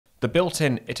The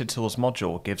built-in Itertools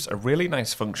module gives a really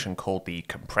nice function called the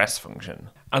compress function.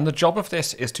 And the job of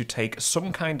this is to take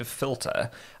some kind of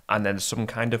filter and then some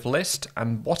kind of list,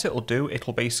 and what it'll do,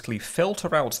 it'll basically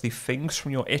filter out the things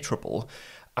from your iterable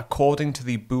according to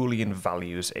the Boolean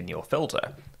values in your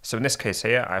filter. So in this case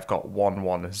here, I've got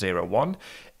 1101.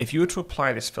 If you were to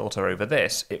apply this filter over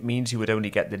this, it means you would only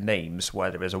get the names where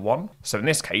there is a 1. So in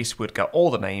this case, we'd get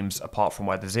all the names apart from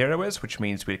where the 0 is, which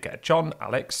means we'd get John,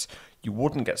 Alex. You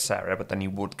wouldn't get Sarah, but then you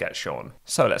would get Sean.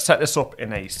 So let's set this up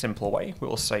in a simple way.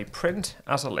 We'll say print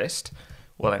as a list.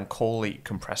 We'll then call the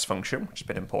compress function, which has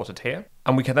been imported here.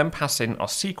 And we can then pass in our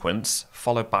sequence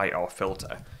followed by our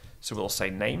filter. So we'll say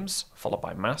names, followed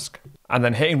by mask. And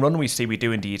then hitting run, we see we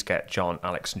do indeed get John,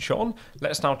 Alex, and Sean.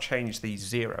 Let's now change the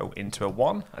 0 into a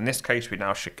 1. In this case, we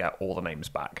now should get all the names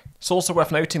back. It's also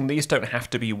worth noting these don't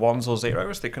have to be 1s or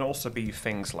 0s. They can also be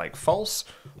things like false.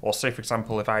 Or say, for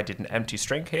example, if I did an empty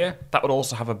string here, that would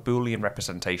also have a Boolean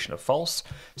representation of false.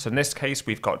 So in this case,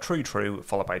 we've got true, true,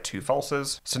 followed by 2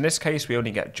 falses. So in this case, we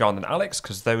only get John and Alex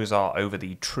because those are over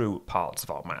the true parts of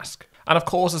our mask. And of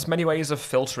course, there's many ways of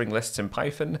filtering lists in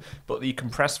Python, but the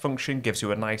compress function gives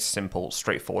you a nice, simple,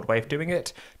 straightforward way of doing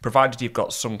it, provided you've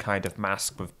got some kind of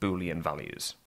mask with Boolean values.